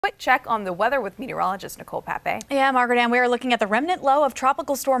Quick check on the weather with meteorologist Nicole Pape. Yeah, Margaret Ann, we are looking at the remnant low of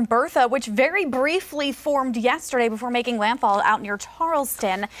Tropical Storm Bertha, which very briefly formed yesterday before making landfall out near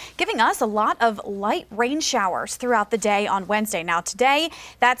Charleston, giving us a lot of light rain showers throughout the day on Wednesday. Now today,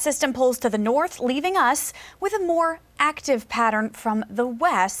 that system pulls to the north, leaving us with a more active pattern from the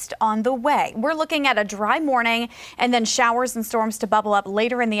west on the way. We're looking at a dry morning and then showers and storms to bubble up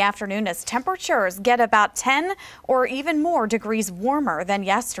later in the afternoon as temperatures get about 10 or even more degrees warmer than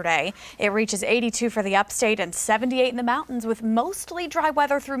yesterday. It reaches 82 for the upstate and 78 in the mountains with mostly dry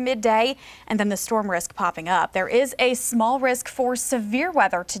weather through midday and then the storm risk popping up. There is a small risk for severe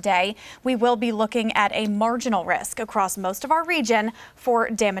weather today. We will be looking at a marginal risk across most of our region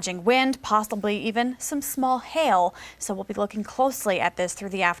for damaging wind, possibly even some small hail. So we'll be looking closely at this through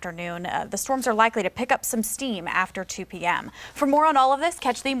the afternoon. The storms are likely to pick up some steam after 2 p.m. For more on all of this,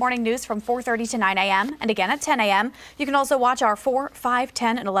 catch the morning news from 4:30 to 9 a.m. and again at 10 a.m. You can also watch our 4, 5,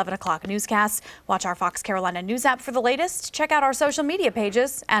 10, and 11 o'clock newscasts. Watch our Fox Carolina News app for the latest. Check out our social media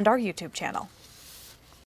pages and our YouTube channel.